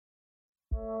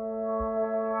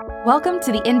Welcome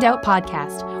to the In Doubt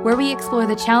podcast, where we explore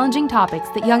the challenging topics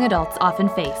that young adults often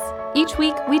face. Each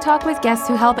week, we talk with guests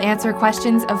who help answer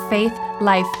questions of faith,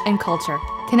 life, and culture,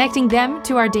 connecting them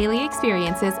to our daily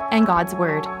experiences and God's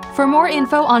Word. For more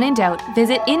info on In Doubt,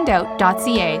 visit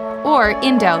indoubt.ca or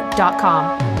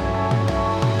indoubt.com.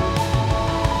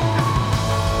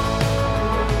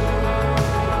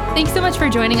 Thanks so much for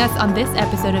joining us on this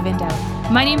episode of In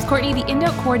Doubt. My name's Courtney, the In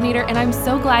Doubt coordinator, and I'm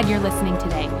so glad you're listening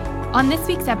today. On this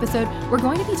week's episode, we're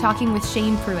going to be talking with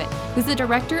Shane Pruitt, who's the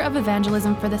Director of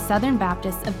Evangelism for the Southern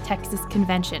Baptists of Texas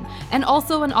Convention, and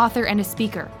also an author and a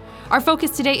speaker. Our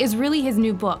focus today is really his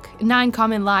new book, 9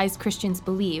 Common Lies Christians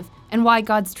Believe, and Why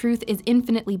God's Truth is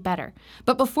Infinitely Better.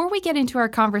 But before we get into our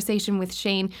conversation with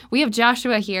Shane, we have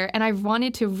Joshua here, and I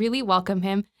wanted to really welcome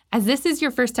him, as this is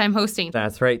your first time hosting.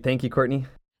 That's right. Thank you, Courtney.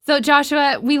 So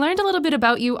Joshua, we learned a little bit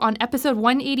about you on episode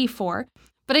 184,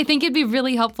 but I think it'd be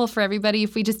really helpful for everybody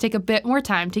if we just take a bit more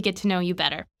time to get to know you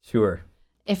better. Sure.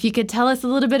 If you could tell us a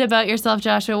little bit about yourself,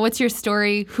 Joshua, what's your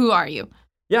story? Who are you?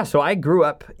 Yeah, so I grew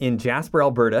up in Jasper,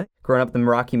 Alberta, growing up in the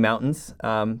Rocky Mountains.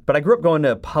 But I grew up going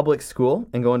to public school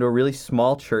and going to a really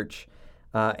small church.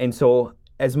 And so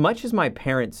as much as my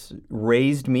parents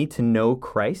raised me to know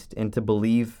Christ and to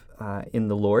believe in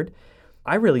the Lord,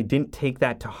 I really didn't take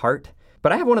that to heart.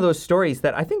 But I have one of those stories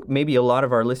that I think maybe a lot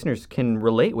of our listeners can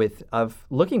relate with, of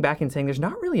looking back and saying there's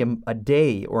not really a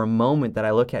day or a moment that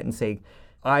I look at and say,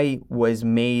 I was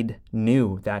made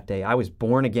new that day. I was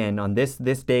born again on this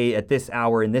day at this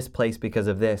hour in this place because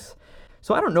of this.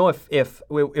 So I don't know if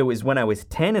it was when I was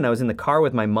 10 and I was in the car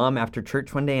with my mom after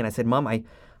church one day and I said, Mom,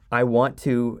 I want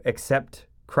to accept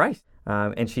Christ.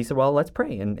 And she said, well, let's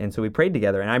pray. And so we prayed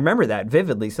together. And I remember that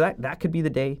vividly. So that could be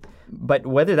the day. But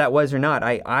whether that was or not,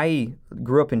 I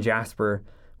grew up in Jasper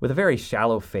with a very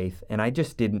shallow faith. And I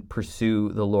just didn't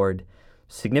pursue the Lord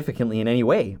significantly in any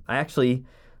way. I actually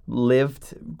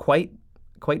lived quite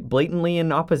blatantly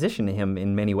in opposition to him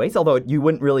in many ways. Although you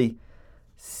wouldn't really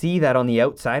see that on the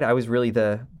outside. I was really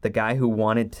the guy who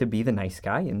wanted to be the nice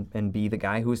guy and be the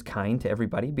guy who was kind to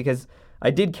everybody. Because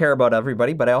I did care about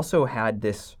everybody, but I also had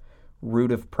this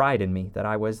root of pride in me that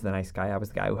I was the nice guy. I was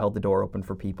the guy who held the door open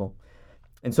for people.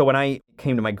 And so when I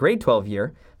came to my grade 12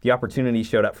 year, the opportunity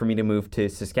showed up for me to move to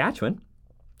Saskatchewan,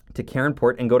 to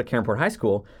Caronport, and go to Caronport High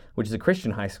School, which is a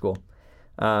Christian high school.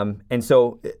 And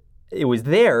so it was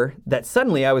there that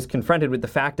suddenly I was confronted with the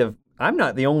fact of, I'm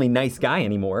not the only nice guy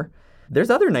anymore.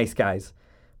 There's other nice guys.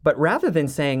 But rather than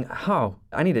saying,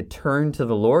 I need to turn to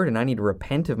the Lord and I need to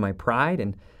repent of my pride,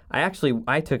 and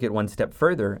I took it one step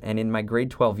further, and in my grade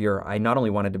 12 year, I not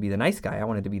only wanted to be the nice guy, I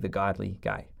wanted to be the godly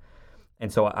guy.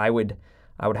 And so I would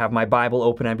have my Bible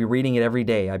open, I'd be reading it every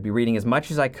day. I'd be reading as much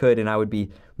as I could, and I would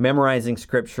be memorizing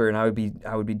scripture, and I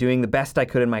would be doing the best I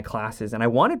could in my classes, and I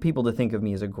wanted people to think of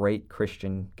me as a great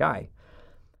Christian guy.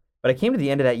 But I came to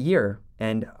the end of that year,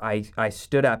 and I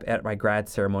stood up at my grad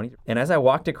ceremony, and as I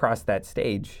walked across that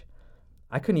stage,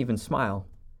 I couldn't even smile,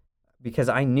 because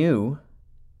I knew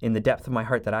in the depth of my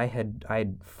heart that I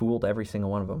had fooled every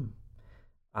single one of them.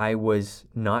 I was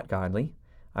not godly.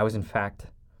 I was, in fact,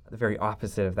 the very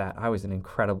opposite of that. I was an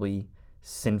incredibly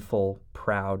sinful,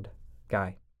 proud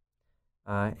guy.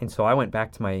 And so I went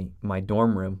back to my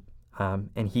dorm room,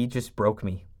 and he just broke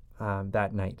me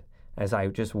that night as I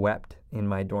just wept in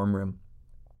my dorm room.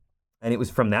 And it was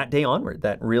from that day onward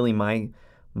that really my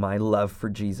love for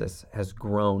Jesus has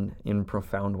grown in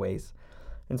profound ways.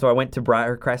 And so I went to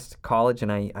Briarcrest College and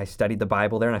I studied the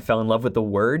Bible there, and I fell in love with the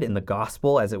Word and the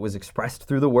gospel as it was expressed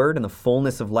through the Word and the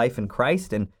fullness of life in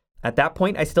Christ. And at that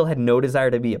point, I still had no desire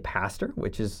to be a pastor,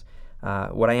 which is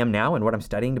what I am now and what I'm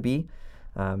studying to be.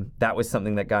 That was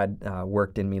something that God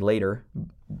worked in me later,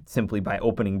 simply by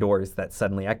opening doors that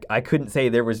suddenly I couldn't say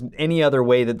there was any other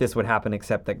way that this would happen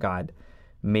except that God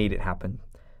made it happen.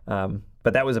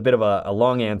 But that was a bit of a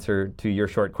long answer to your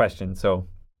short question, so...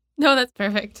 No, that's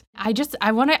perfect.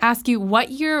 I want to ask you what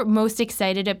you're most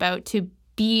excited about to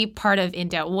be part of In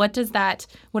Doubt. What does that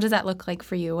look like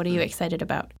for you? What are you excited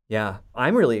about? Yeah,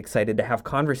 I'm really excited to have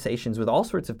conversations with all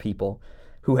sorts of people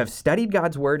who have studied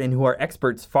God's Word and who are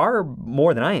experts far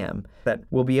more than I am, that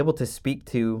will be able to speak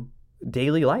to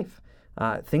daily life,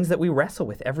 things that we wrestle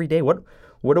with every day. What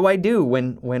do I do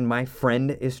when my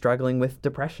friend is struggling with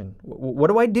depression? What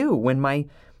do I do when my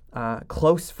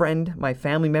close friend, my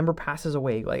family member passes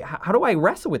away? Like, how do I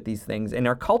wrestle with these things? And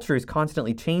our culture is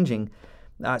constantly changing.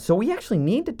 So we actually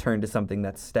need to turn to something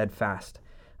that's steadfast.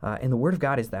 And the Word of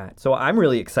God is that. So I'm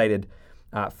really excited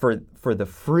for the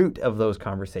fruit of those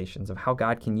conversations, of how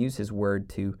God can use His Word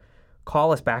to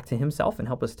call us back to Himself and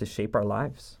help us to shape our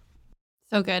lives.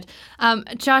 So good.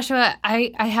 Joshua,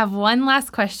 I have one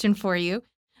last question for you.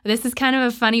 This is kind of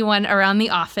a funny one around the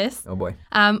office. Oh boy.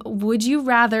 Would you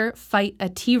rather fight a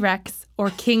T-Rex or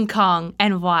King Kong,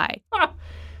 and why?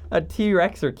 A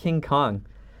T-Rex or King Kong?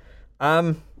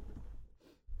 I'm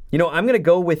going to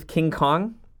go with King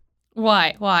Kong.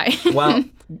 Why? Well,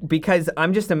 because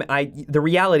the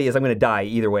reality is I'm going to die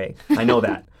either way. I know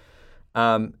that.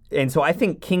 And so I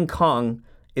think King Kong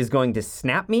is going to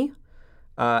snap me,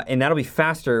 and that'll be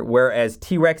faster, whereas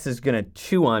T-Rex is going to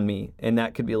chew on me, and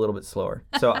that could be a little bit slower.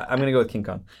 So I'm going to go with King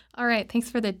Kong. All right. Thanks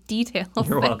for the details.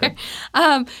 You're welcome.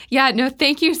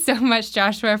 Thank you so much,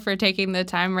 Joshua, for taking the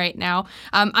time right now.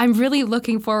 I'm really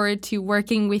looking forward to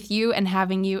working with you and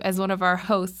having you as one of our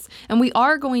hosts. And we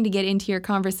are going to get into your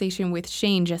conversation with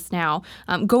Shane just now.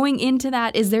 Going into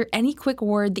that, is there any quick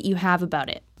word that you have about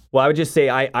it? Well, I would just say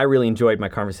I really enjoyed my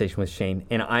conversation with Shane,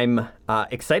 and I'm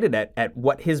excited at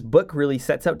what his book really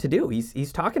sets out to do.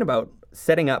 He's talking about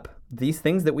setting up these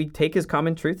things that we take as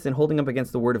common truths and holding them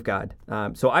against the Word of God.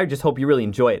 So I just hope you really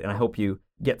enjoy it, and I hope you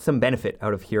get some benefit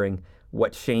out of hearing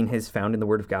what Shane has found in the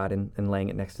Word of God and laying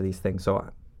it next to these things. So,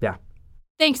 yeah.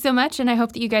 Thanks so much, and I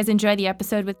hope that you guys enjoy the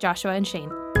episode with Joshua and Shane.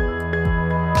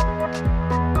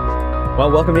 Well,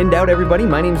 welcome to In Doubt, everybody.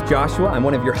 My name's Joshua. I'm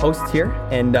one of your hosts here,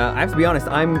 and I have to be honest,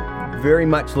 I'm very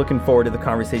much looking forward to the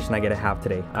conversation I get to have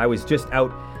today. I was just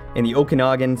out in the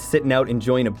Okanagan, sitting out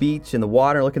enjoying a beach in the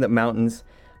water, looking at the mountains,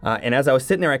 and as I was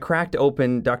sitting there, I cracked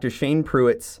open Dr. Shane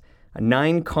Pruitt's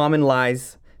 9 Common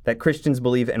Lies That Christians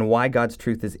Believe and Why God's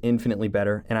Truth is Infinitely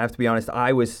Better. And I have to be honest,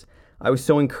 I was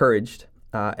so encouraged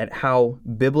at how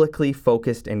biblically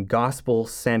focused and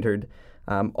gospel-centered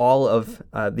all of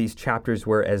these chapters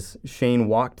were as Shane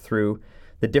walked through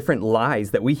the different lies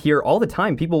that we hear all the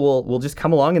time. People will just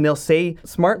come along and they'll say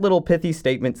smart little pithy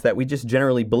statements that we just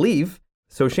generally believe.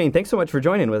 So Shane, thanks so much for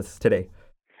joining with us today.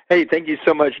 Hey, thank you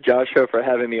so much, Joshua, for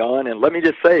having me on. And let me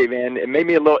just say, man, it made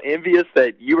me a little envious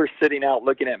that you were sitting out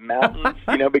looking at mountains,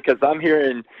 because I'm here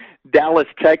in Dallas,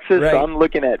 Texas, right. So I'm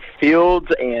looking at fields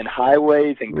and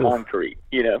highways and concrete,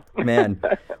 Man.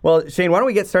 Well, Shane, why don't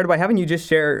we get started by having you just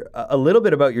share a little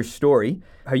bit about your story,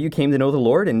 how you came to know the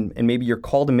Lord, and maybe your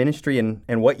call to ministry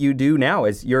and what you do now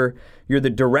as you're the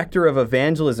director of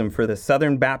evangelism for the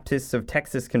Southern Baptists of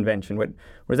Texas Convention. What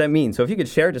does that mean? So if you could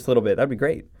share just a little bit, that'd be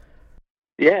great.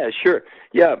 Yeah, sure.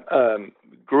 Yeah,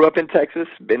 grew up in Texas,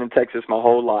 been in Texas my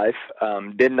whole life.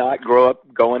 Did not grow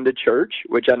up going to church,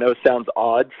 which I know sounds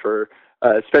odd for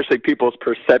especially people's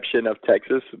perception of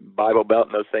Texas, Bible Belt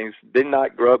and those things. Did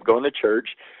not grow up going to church.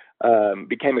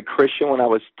 Became a Christian when I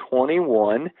was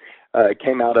 21.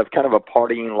 Came out of kind of a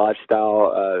partying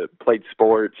lifestyle, played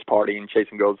sports, partying,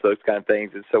 chasing girls, those kind of things.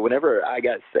 And so whenever I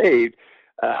got saved,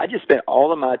 I just spent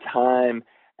all of my time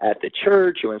at the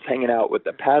church and was hanging out with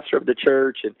the pastor of the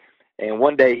church. And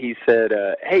one day he said,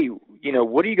 hey,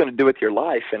 what are you going to do with your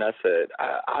life? And I said,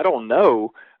 I don't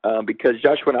know, because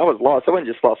Josh, when I was lost, I wasn't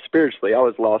just lost spiritually. I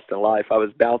was lost in life. I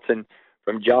was bouncing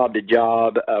from job to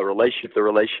job, relationship to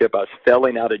relationship. I was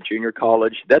failing out of junior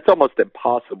college. That's almost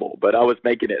impossible, but I was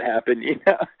making it happen,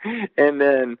 And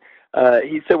then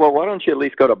he said, well, why don't you at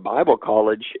least go to Bible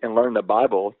college and learn the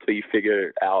Bible till you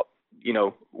figure out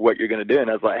what you're going to do. And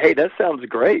I was like, hey, that sounds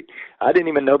great. I didn't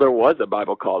even know there was a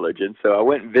Bible college. And so I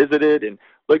went and visited and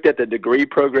looked at the degree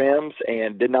programs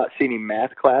and did not see any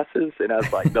math classes. And I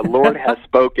was like, the Lord has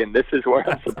spoken. This is where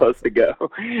I'm supposed to go.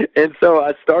 And so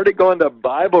I started going to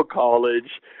Bible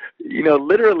college,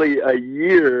 literally a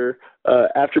year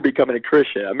after becoming a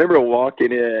Christian. I remember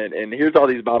walking in, and here's all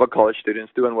these Bible college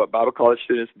students doing what Bible college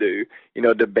students do,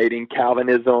 debating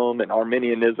Calvinism and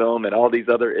Arminianism and all these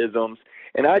other isms.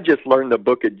 And I just learned the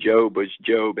book of Job was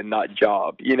Job and not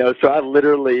Job, so I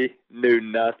literally knew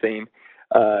nothing.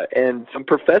 And some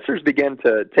professors began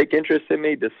to take interest in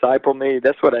me, disciple me.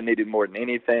 That's what I needed more than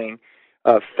anything.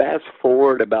 Fast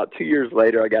forward about 2 years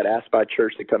later, I got asked by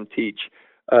church to come teach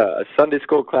a Sunday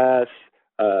school class.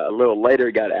 A little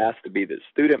later, got asked to be the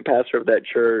student pastor of that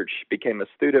church, became a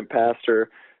student pastor,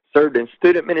 served in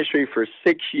student ministry for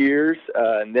 6 years,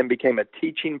 and then became a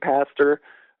teaching pastor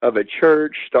of a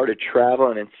church, started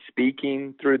traveling and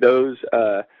speaking through those,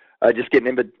 just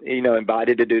getting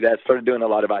invited to do that, started doing a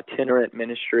lot of itinerant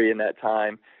ministry in that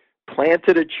time,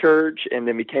 planted a church, and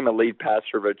then became a lead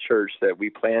pastor of a church that we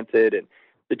planted. And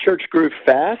the church grew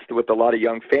fast with a lot of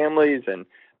young families and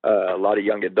a lot of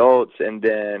young adults. And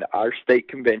then our state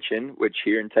convention, which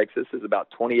here in Texas is about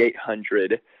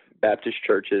 2,800 Baptist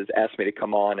churches, asked me to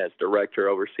come on as director,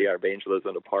 oversee our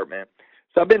evangelism department.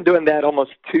 So I've been doing that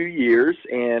almost 2 years,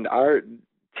 and our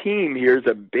team here is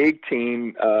a big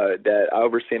team that I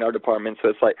oversee in our department. So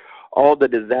it's like all the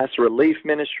disaster relief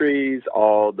ministries,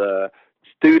 all the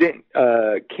student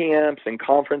camps and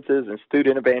conferences and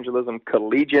student evangelism,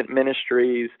 collegiate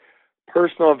ministries,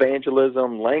 personal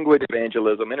evangelism, language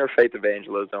evangelism, interfaith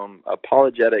evangelism,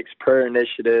 apologetics, prayer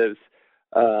initiatives,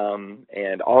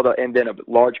 and then a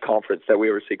large conference that we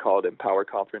oversee called Empower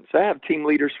Conference. So I have team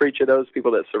leaders for each of those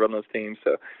people that serve on those teams.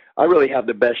 So I really have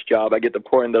the best job. I get to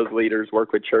pour in those leaders,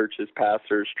 work with churches,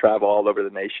 pastors, travel all over the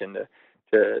nation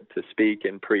to speak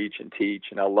and preach and teach,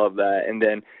 and I love that.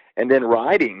 And then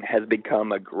writing has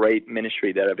become a great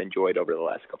ministry that I've enjoyed over the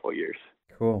last couple of years.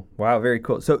 Cool. Wow, very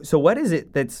cool. So what is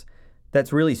it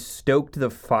that's really stoked the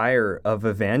fire of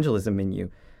evangelism in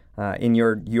you, in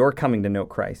your coming to know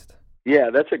Christ? Yeah,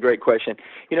 that's a great question.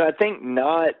 I think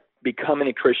not becoming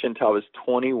a Christian until I was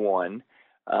 21.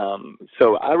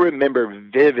 So I remember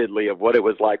vividly of what it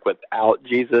was like without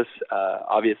Jesus.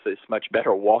 Obviously, it's much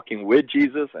better walking with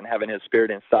Jesus and having His Spirit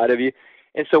inside of you.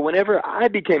 And so whenever I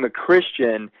became a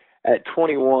Christian at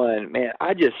 21, man,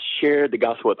 I just shared the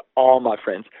gospel with all my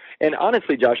friends. And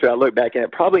honestly, Joshua, I look back at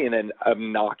it probably in an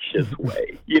obnoxious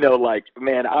way.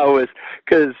 Man,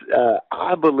 because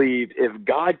I believe if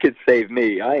God could save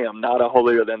me, I am not a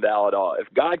holier than thou at all.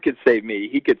 If God could save me,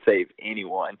 He could save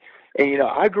anyone. And,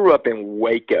 I grew up in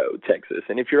Waco, Texas.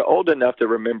 And if you're old enough to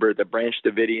remember the Branch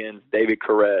Davidians, David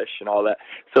Koresh, and all that,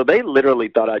 so they literally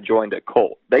thought I joined a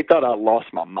cult. They thought I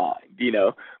lost my mind,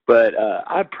 But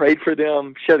I prayed for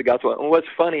them, shared the gospel. And what's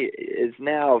funny is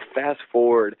now, fast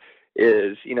forward,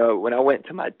 is, when I went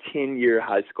to my 10-year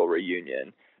high school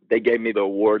reunion, they gave me the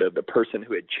award of the person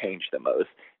who had changed the most.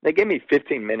 They gave me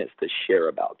 15 minutes to share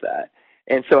about that.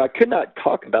 And so I could not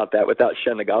talk about that without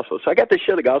sharing the gospel. So I got to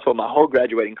share the gospel with my whole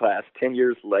graduating class 10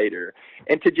 years later.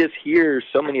 And to just hear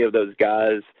so many of those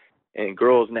guys and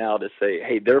girls now to say,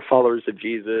 hey, they're followers of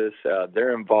Jesus,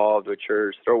 they're involved with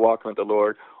church, they're walking with the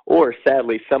Lord, or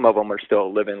sadly, some of them are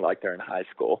still living like they're in high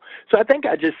school. So I think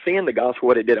I just seeing the gospel,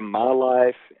 what it did in my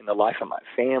life, in the life of my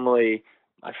family,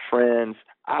 my friends,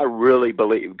 I really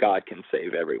believe God can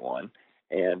save everyone.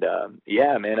 And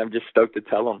yeah, man, I'm just stoked to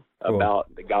tell them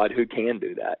about the God who can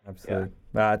do that. Absolutely. Yeah.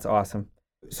 That's awesome.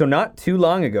 So not too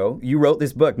long ago, you wrote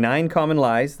this book, 9 Common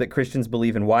Lies That Christians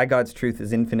Believe and Why God's Truth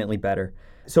is Infinitely Better.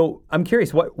 So I'm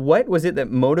curious, what was it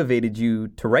that motivated you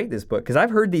to write this book? Because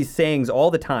I've heard these sayings all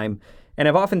the time, and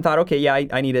I've often thought, okay, yeah,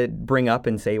 I need to bring up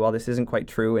and say, well, this isn't quite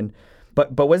true.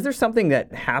 But was there something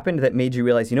that happened that made you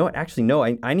realize, actually, no,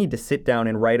 I need to sit down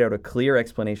and write out a clear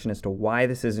explanation as to why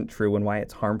this isn't true and why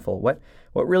it's harmful? What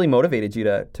really motivated you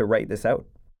to write this out?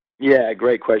 Yeah,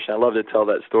 great question. I love to tell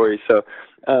that story. So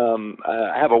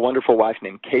I have a wonderful wife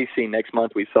named Casey. Next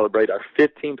month we celebrate our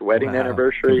 15th wedding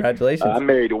anniversary. Congratulations. I'm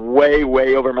married way,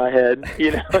 way over my head,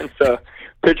 and so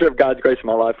picture of God's grace in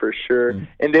my life for sure. Mm.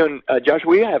 And then, Josh,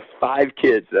 we have 5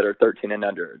 kids that are 13 and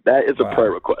under. That is a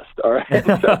prayer request, all right?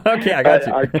 So, okay, I got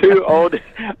you.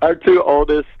 Our two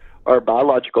oldest are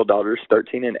biological daughters,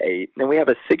 13 and 8. And then we have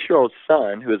a 6-year-old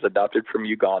son who is adopted from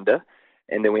Uganda.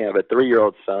 And then we have a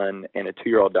 3-year-old son and a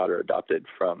 2-year-old daughter adopted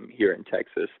from here in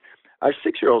Texas. Our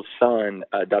 6-year-old son,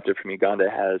 adopted from Uganda,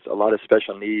 has a lot of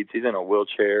special needs. He's in a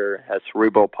wheelchair, has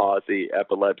cerebral palsy,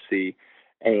 epilepsy,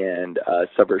 and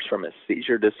suffers from a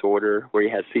seizure disorder where he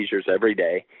has seizures every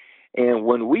day. And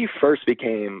when we first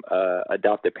became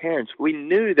adopted parents, we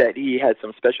knew that he had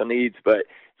some special needs, but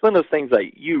it's one of those things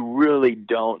like you really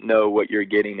don't know what you're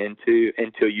getting into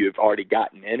until you've already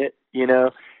gotten in it,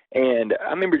 And I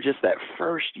remember just that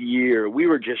first year, we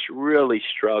were just really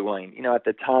struggling. At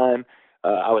the time,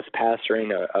 I was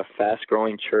pastoring a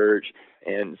fast-growing church,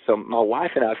 and so my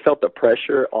wife and I felt the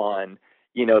pressure on,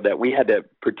 that we had to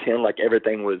pretend like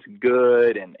everything was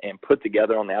good and put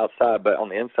together on the outside, but on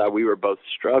the inside, we were both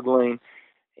struggling.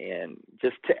 And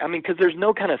because there's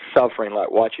no kind of suffering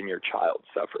like watching your child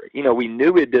suffer. We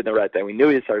knew we did the right thing. We knew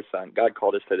he was our son. God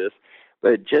called us to this,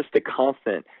 but just the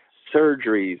constant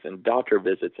surgeries and doctor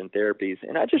visits and therapies.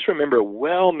 And I just remember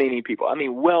well-meaning people,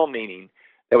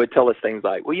 that would tell us things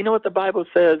like, well, you know what the Bible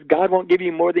says? God won't give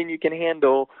you more than you can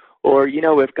handle. Or,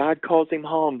 if God calls him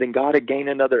home, then God will gain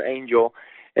another angel.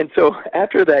 And so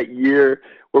after that year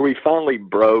where we finally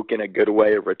broke in a good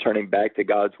way of returning back to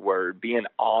God's word, being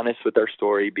honest with our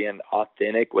story, being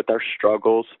authentic with our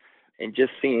struggles, and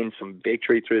just seeing some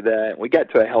victory through that, we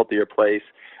got to a healthier place.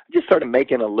 Just started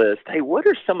making a list. Hey, what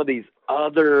are some of these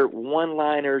other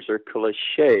one-liners or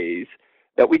cliches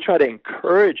that we try to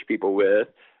encourage people with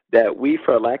that we,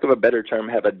 for lack of a better term,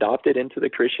 have adopted into the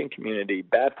Christian community,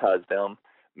 baptized them,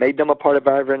 made them a part of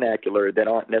our vernacular that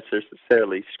aren't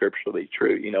necessarily scripturally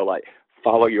true, like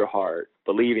follow your heart,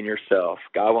 believe in yourself,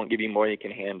 God won't give you more than you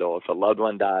can handle. If a loved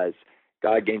one dies,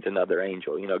 God gains another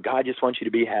angel. God just wants you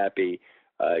to be happy.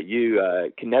 You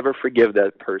can never forgive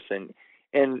that person.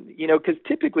 And, because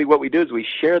typically what we do is we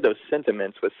share those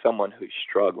sentiments with someone who's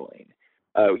struggling.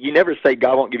 You never say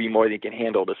God won't give you more than you can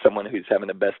handle to someone who's having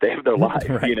the best day of their life,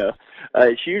 Right.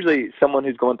 It's usually someone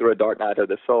who's going through a dark night of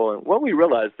the soul. And what we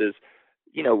realized is,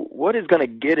 what is going to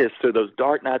get us through those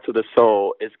dark nights of the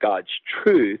soul is God's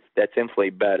truth that's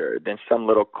infinitely better than some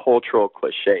little cultural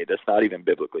cliche that's not even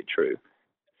biblically true.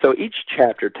 So each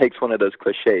chapter takes one of those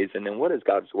cliches, and then what does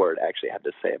God's word actually have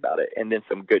to say about it, and then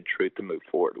some good truth to move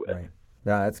forward with. Right.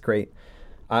 Yeah, that's great.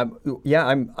 I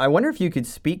wonder if you could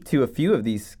speak to a few of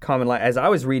these common lines. As I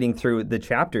was reading through the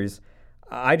chapters,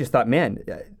 I just thought, man,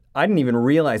 I didn't even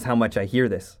realize how much I hear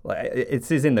this. It's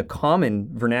in the common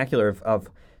vernacular of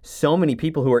so many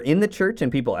people who are in the church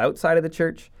and people outside of the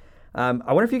church. I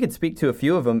wonder if you could speak to a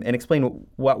few of them and explain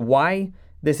why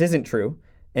this isn't true,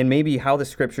 and maybe how the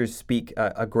scriptures speak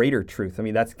a greater truth. I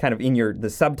mean, that's kind of in the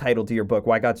subtitle to your book,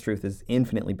 Why God's Truth is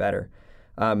Infinitely Better.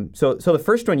 So the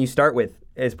first one you start with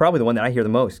is probably the one that I hear the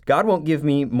most. God won't give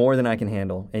me more than I can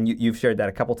handle, and you've shared that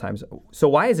a couple times. So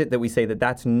why is it that we say that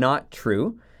that's not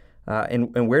true,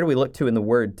 and where do we look to in the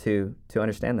Word to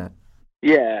understand that?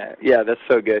 Yeah, that's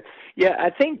so good. Yeah, I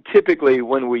think typically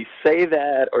when we say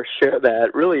that or share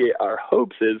that, really our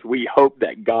hopes is we hope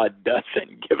that God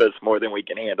doesn't give us more than we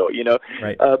can handle,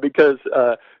 Right. Because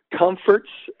comforts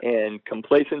and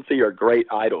complacency are great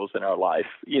idols in our life,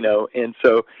 and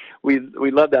so we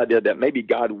love the idea that maybe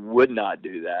God would not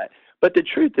do that. But the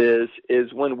truth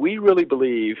is when we really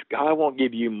believe God won't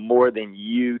give you more than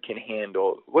you can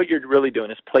handle, what you're really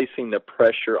doing is placing the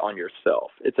pressure on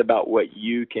yourself. It's about what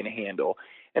you can handle.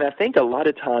 And I think a lot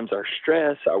of times our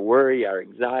stress, our worry, our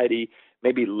anxiety,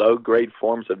 maybe low-grade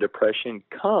forms of depression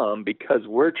come because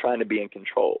we're trying to be in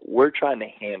control. We're trying to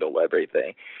handle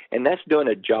everything. And that's doing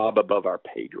a job above our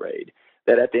pay grade.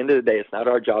 That at the end of the day, it's not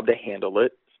our job to handle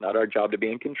it. It's not our job to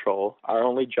be in control. Our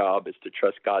only job is to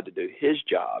trust God to do His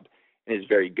job, and is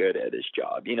very good at His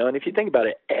job. And if you think about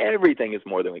it, everything is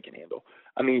more than we can handle.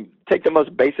 I mean, take the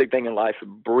most basic thing in life,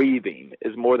 breathing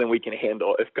is more than we can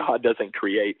handle if God doesn't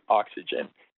create oxygen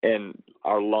in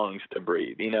our lungs to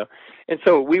breathe, And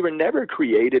so we were never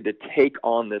created to take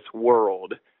on this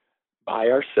world by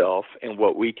ourselves and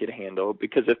what we could handle,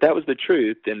 because if that was the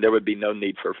truth, then there would be no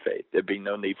need for faith. There'd be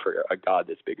no need for a God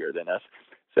that's bigger than us.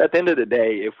 So at the end of the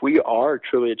day, if we are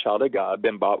truly a child of God,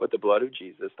 been bought with the blood of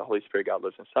Jesus, the Holy Spirit God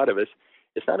lives inside of us,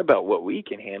 it's not about what we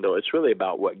can handle. It's really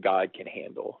about what God can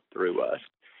handle through us.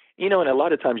 And a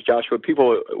lot of times, Joshua,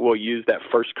 people will use that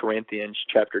 1 Corinthians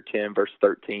chapter 10, verse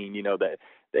 13,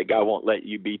 that God won't let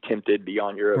you be tempted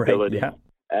beyond your ability. Right,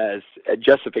 yeah. As a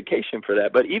justification for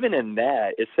that. But even in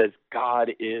that, it says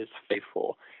God is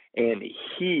faithful, and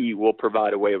He will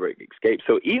provide a way of escape.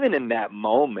 So even in that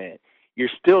moment, you're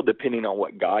still depending on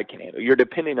what God can handle. You're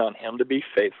depending on Him to be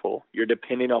faithful. You're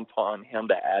depending upon Him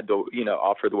to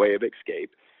offer the way of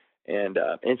escape, and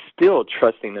still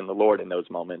trusting in the Lord in those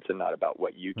moments, and not about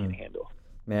what you can handle.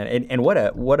 Man, and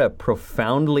what a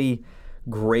profoundly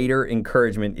greater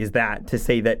encouragement is that, to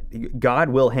say that God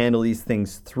will handle these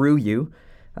things through you,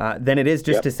 than it is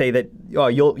just to say that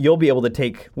you'll be able to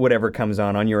take whatever comes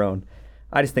on your own.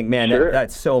 I just think, man, Sure.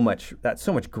 that's so much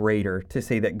greater to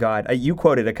say that God. You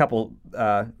quoted a couple.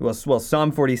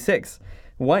 Psalm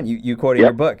 46:1. You quoted in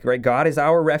your book, right? God is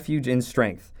our refuge and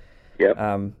strength. Yep.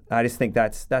 I just think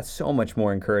that's so much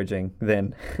more encouraging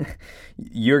than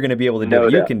you're going to be able to do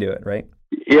it. You can do it, right?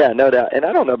 Yeah, no doubt. And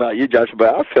I don't know about you, Joshua,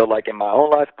 but I feel like in my own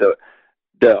life,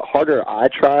 the harder I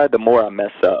try, the more I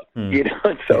mess up. And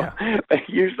so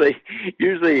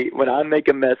usually when I make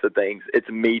a mess of things, it's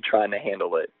me trying to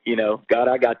handle it. God,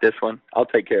 I got this one. I'll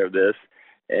take care of this.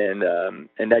 And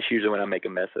that's usually when I make a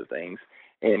mess of things.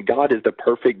 And God is the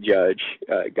perfect judge.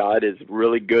 God is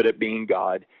really good at being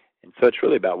God. And so it's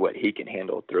really about what He can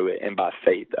handle through it, and by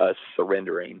faith, us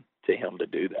surrendering to Him to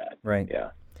do that. Right.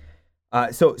 Yeah.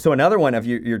 So another one of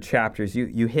your chapters,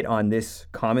 you hit on this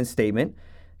common statement: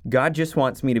 God just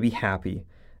wants me to be happy.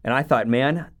 And I thought,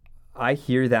 man, I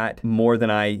hear that more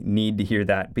than I need to hear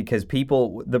that, because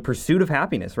the pursuit of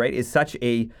happiness, right, is such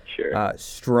a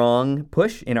strong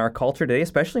push in our culture today,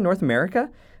 especially North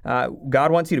America.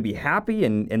 God wants you to be happy,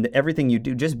 and everything you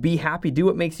do, just be happy, do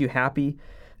what makes you happy.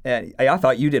 I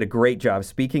thought you did a great job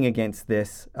speaking against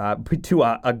this to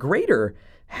a greater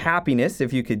happiness,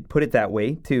 if you could put it that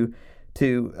way, to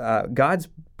God's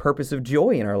purpose of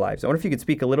joy in our lives. I wonder if you could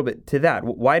speak a little bit to that.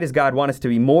 Why does God want us to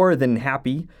be more than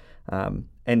happy?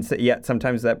 And so, yet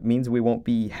sometimes that means we won't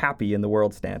be happy in the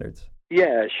world standards.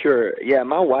 Yeah, sure. Yeah,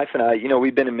 my wife and I,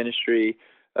 we've been in ministry,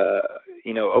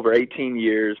 over 18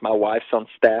 years. My wife's on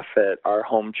staff at our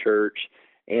home church.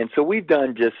 And so we've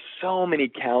done just so many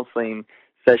counseling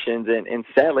sessions. And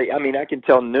sadly, I mean, I can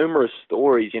tell numerous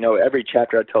stories. Every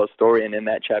chapter I tell a story, and in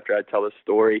that chapter I tell a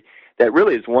story that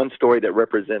really is one story that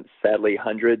represents, sadly,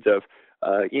 hundreds of,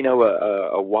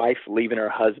 a wife leaving her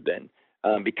husband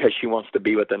because she wants to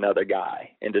be with another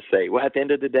guy, and to say, well, at the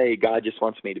end of the day, God just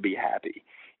wants me to be happy.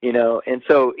 And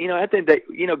so, at the end of the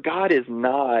day, God is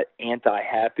not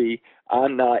anti-happy.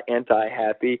 I'm not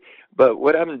anti-happy. But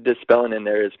what I'm dispelling in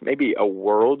there is maybe a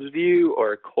world's view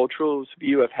or a cultural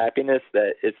view of happiness,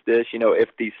 that it's this, if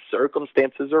these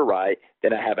circumstances are right,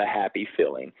 then I have a happy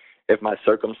feeling. If my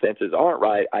circumstances aren't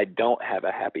right, I don't have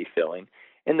a happy feeling.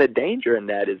 And the danger in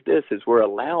that is we're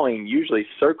allowing usually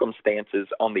circumstances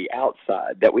on the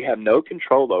outside that we have no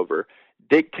control over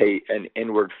dictate an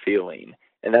inward feeling.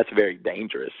 And that's very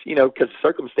dangerous, because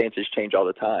circumstances change all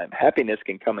the time. Happiness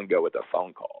can come and go with a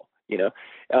phone call,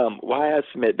 Why I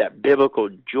submit that biblical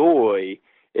joy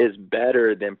is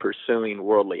better than pursuing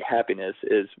worldly happiness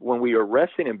is when we are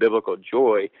resting in biblical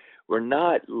joy, we're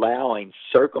not allowing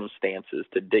circumstances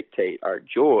to dictate our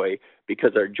joy,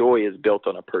 because our joy is built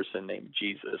on a person named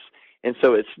Jesus. And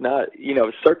so it's not,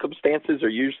 circumstances are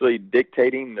usually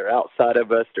dictating, they're outside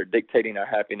of us, they're dictating our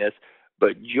happiness.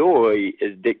 But joy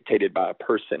is dictated by a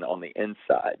person on the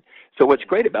inside. So what's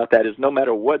great about that is no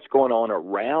matter what's going on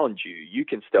around you, you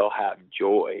can still have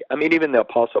joy. I mean, even the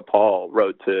Apostle Paul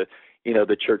wrote to,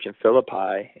 the church in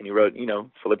Philippi, and he wrote,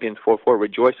 Philippians 4:4,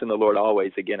 rejoice in the Lord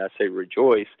always. Again, I say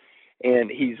rejoice.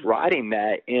 And he's writing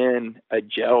that in a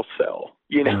jail cell,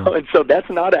 and so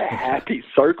that's not a happy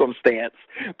circumstance,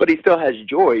 but he still has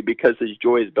joy because his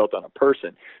joy is built on a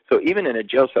person. So even in a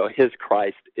jail cell, his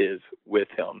Christ is with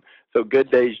him. So good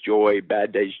days, joy,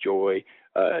 bad days, joy,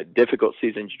 difficult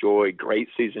seasons, joy, great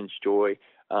seasons, joy,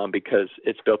 because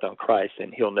it's built on Christ,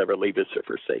 and he'll never leave us or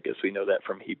forsake us. We know that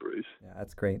from Hebrews. Yeah,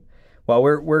 that's great. Well,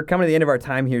 we're coming to the end of our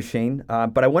time here, Shane,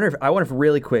 but I wonder if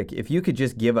really quick, if you could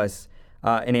just give us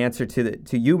an answer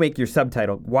to you make your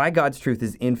subtitle, why God's truth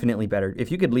is infinitely better.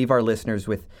 If you could leave our listeners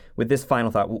with this final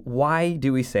thought, why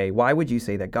would you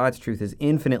say that God's truth is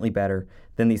infinitely better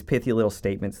than these pithy little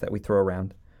statements that we throw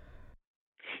around?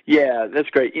 Yeah, that's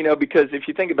great. Because if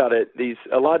you think about it,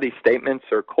 a lot of these statements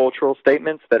are cultural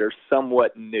statements that are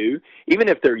somewhat new. Even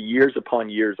if they're years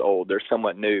upon years old, they're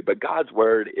somewhat new. But God's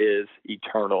word is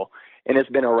eternal, and it's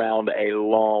been around a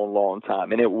long, long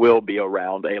time, and it will be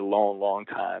around a long, long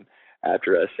time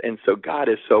after us. And so God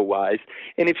is so wise.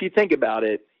 And if you think about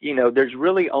it, there's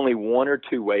really only one or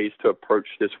two ways to approach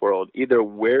this world. Either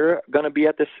we're going to be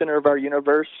at the center of our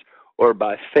universe, or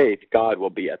by faith, God will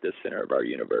be at the center of our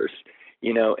universe.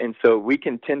 And so we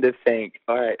can tend to think,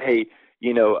 all right, hey,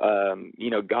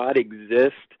 God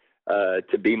exists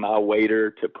to be my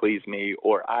waiter, to please me,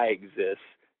 or I exist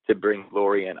to bring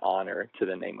glory and honor to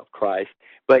the name of Christ.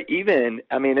 But and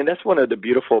that's one of the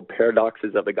beautiful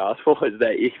paradoxes of the gospel, is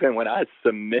that even when I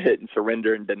submit and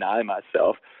surrender and deny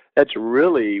myself, that's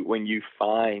really when you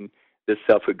find the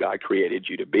self who God created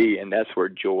you to be. And that's where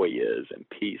joy is, and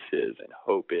peace is, and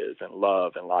hope is, and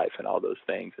love and life and all those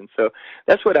things. And so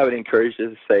that's what I would encourage,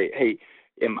 is to say, hey,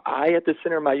 am I at the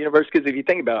center of my universe? Because if you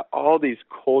think about all these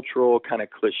cultural kind of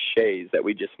cliches that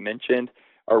we just mentioned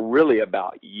are really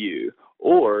about you,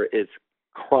 or is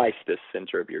Christ the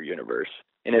center of your universe?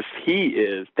 And if he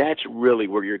is, that's really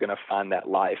where you're going to find that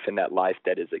life, and that life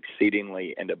that is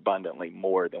exceedingly and abundantly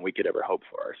more than we could ever hope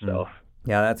for ourselves.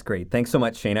 Yeah, that's great. Thanks so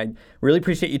much, Shane. I really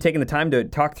appreciate you taking the time to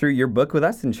talk through your book with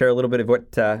us and share a little bit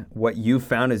of what you've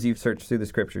found as you've searched through the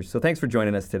scriptures. So thanks for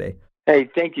joining us today. Hey,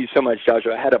 thank you so much,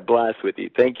 Joshua. I had a blast with you.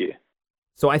 Thank you.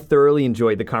 So I thoroughly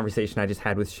enjoyed the conversation I just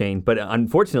had with Shane, but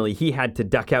unfortunately he had to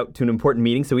duck out to an important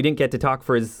meeting, so we didn't get to talk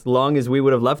for as long as we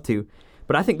would have loved to.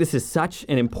 But I think this is such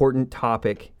an important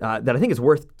topic that I think is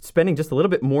worth spending just a little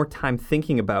bit more time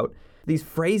thinking about. These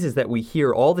phrases that we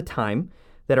hear all the time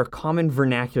that are common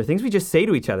vernacular, things we just say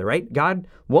to each other, right? God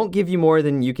won't give you more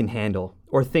than you can handle.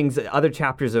 Or things, other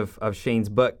chapters of Shane's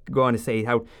book go on to say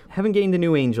how haven't gained a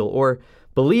new angel, or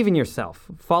believe in yourself,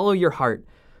 follow your heart.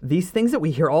 These things that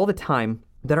we hear all the time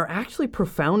that are actually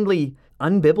profoundly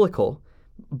unbiblical,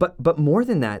 but more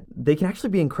than that, they can actually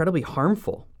be incredibly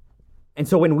harmful. And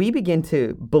so when we begin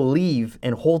to believe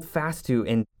and hold fast to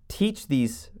and teach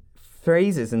these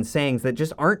phrases and sayings that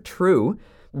just aren't true,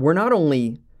 we're not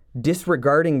only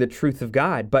disregarding the truth of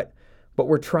God, but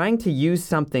we're trying to use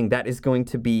something that is going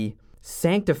to be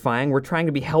sanctifying, we're trying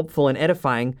to be helpful and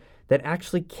edifying, that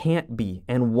actually can't be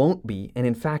and won't be, and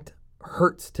in fact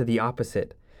hurts to the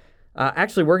opposite.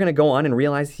 Actually, we're going to go on and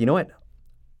realize, you know what?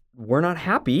 We're not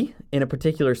happy in a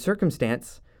particular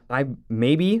circumstance.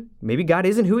 Maybe God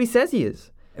isn't who he says he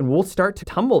is. And we'll start to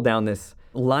tumble down this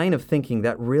line of thinking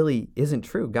that really isn't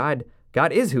true. God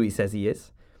is who he says he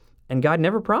is. And God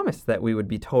never promised that we would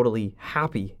be totally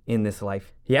happy in this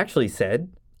life. He actually said,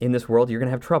 in this world, you're going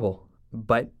to have trouble,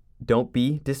 but don't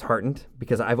be disheartened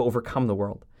because I've overcome the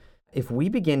world. If we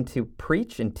begin to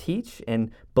preach and teach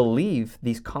and believe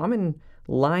these common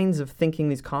lines of thinking,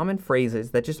 these common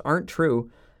phrases that just aren't true,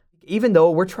 even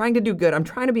though we're trying to do good, I'm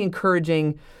trying to be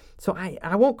encouraging, so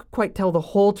I won't quite tell the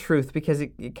whole truth because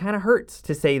it kind of hurts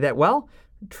to say that, well,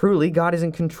 truly God is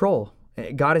in control.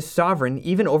 God is sovereign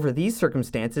even over these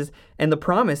circumstances, and the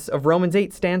promise of Romans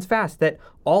 8 stands fast, that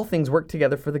all things work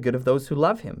together for the good of those who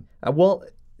love him. Well,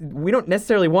 we don't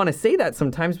necessarily want to say that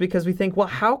sometimes because we think, well,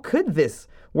 how could this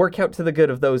work out to the good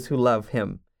of those who love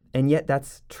him? And yet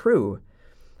that's true.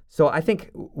 So I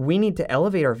think we need to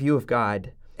elevate our view of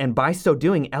God, and by so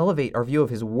doing, elevate our view of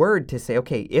his word to say,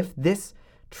 okay, if this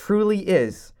truly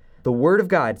is the word of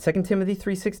God, 2 Timothy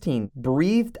 3:16,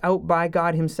 breathed out by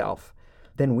God himself,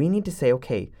 then we need to say,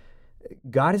 okay,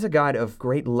 God is a God of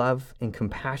great love and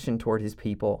compassion toward his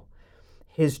people.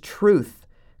 His truth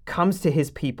comes to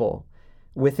his people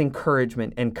with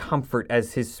encouragement and comfort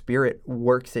as his Spirit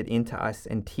works it into us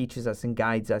and teaches us and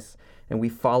guides us, and we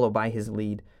follow by his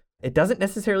lead. It doesn't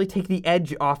necessarily take the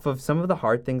edge off of some of the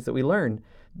hard things that we learn,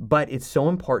 but it's so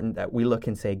important that we look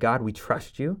and say, God, we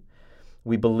trust you.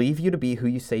 We believe you to be who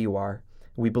you say you are.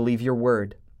 We believe your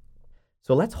word.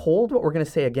 So let's hold what we're going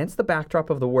to say against the backdrop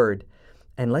of the word,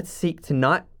 and let's seek to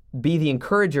not be the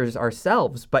encouragers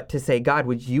ourselves, but to say, God,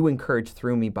 would you encourage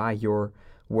through me by your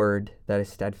word that is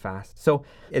steadfast. So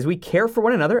as we care for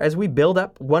one another, as we build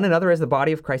up one another as the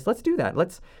body of Christ, let's do that.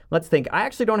 Let's think, I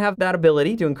actually don't have that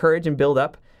ability to encourage and build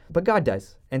up, but God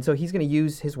does. And so he's going to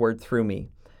use his word through me.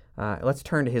 Let's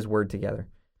turn to his word together.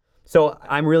 So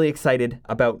I'm really excited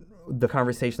about the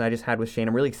conversation I just had with Shane.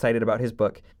 I'm really excited about his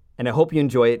book, and I hope you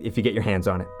enjoy it if you get your hands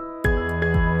on it.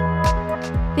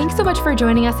 Thanks so much for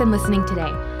joining us and listening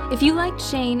today. If you liked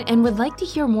Shane and would like to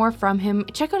hear more from him,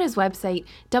 check out his website,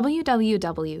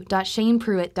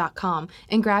 www.shanepruitt.com,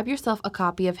 and grab yourself a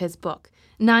copy of his book,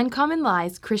 9 Common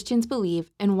Lies Christians Believe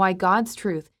and Why God's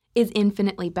Truth is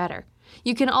Infinitely Better.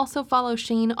 You can also follow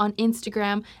Shane on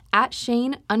Instagram at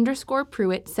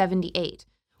Shane_Pruitt78.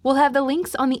 We'll have the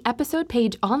links on the episode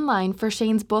page online for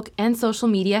Shane's book and social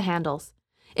media handles.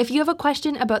 If you have a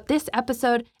question about this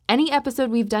episode, any episode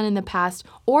we've done in the past,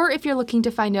 or if you're looking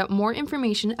to find out more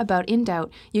information about In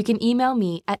Doubt, you can email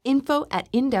me at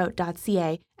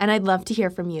info@indoubt.ca, and I'd love to hear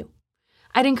from you.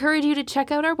 I'd encourage you to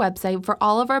check out our website for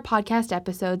all of our podcast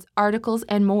episodes, articles,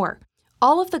 and more.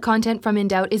 All of the content from In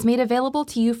Doubt is made available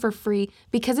to you for free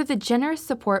because of the generous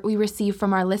support we receive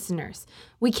from our listeners.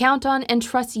 We count on and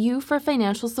trust you for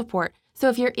financial support, so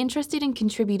if you're interested in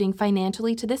contributing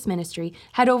financially to this ministry,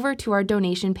 head over to our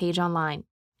donation page online.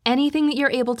 Anything that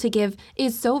you're able to give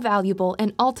is so valuable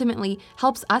and ultimately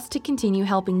helps us to continue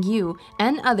helping you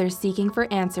and others seeking for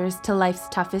answers to life's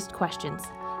toughest questions.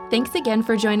 Thanks again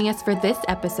for joining us for this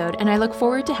episode, and I look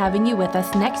forward to having you with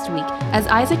us next week as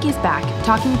Isaac is back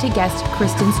talking to guest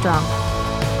Kristen Strong.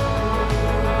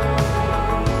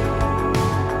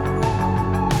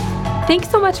 Thanks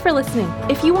so much for listening.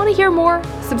 If you want to hear more,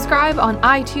 subscribe on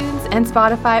iTunes and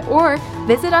Spotify, or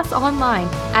visit us online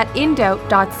at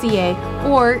indoubt.ca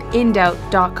or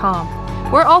indoubt.com.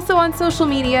 We're also on social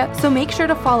media, so make sure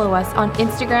to follow us on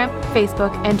Instagram,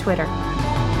 Facebook, and Twitter.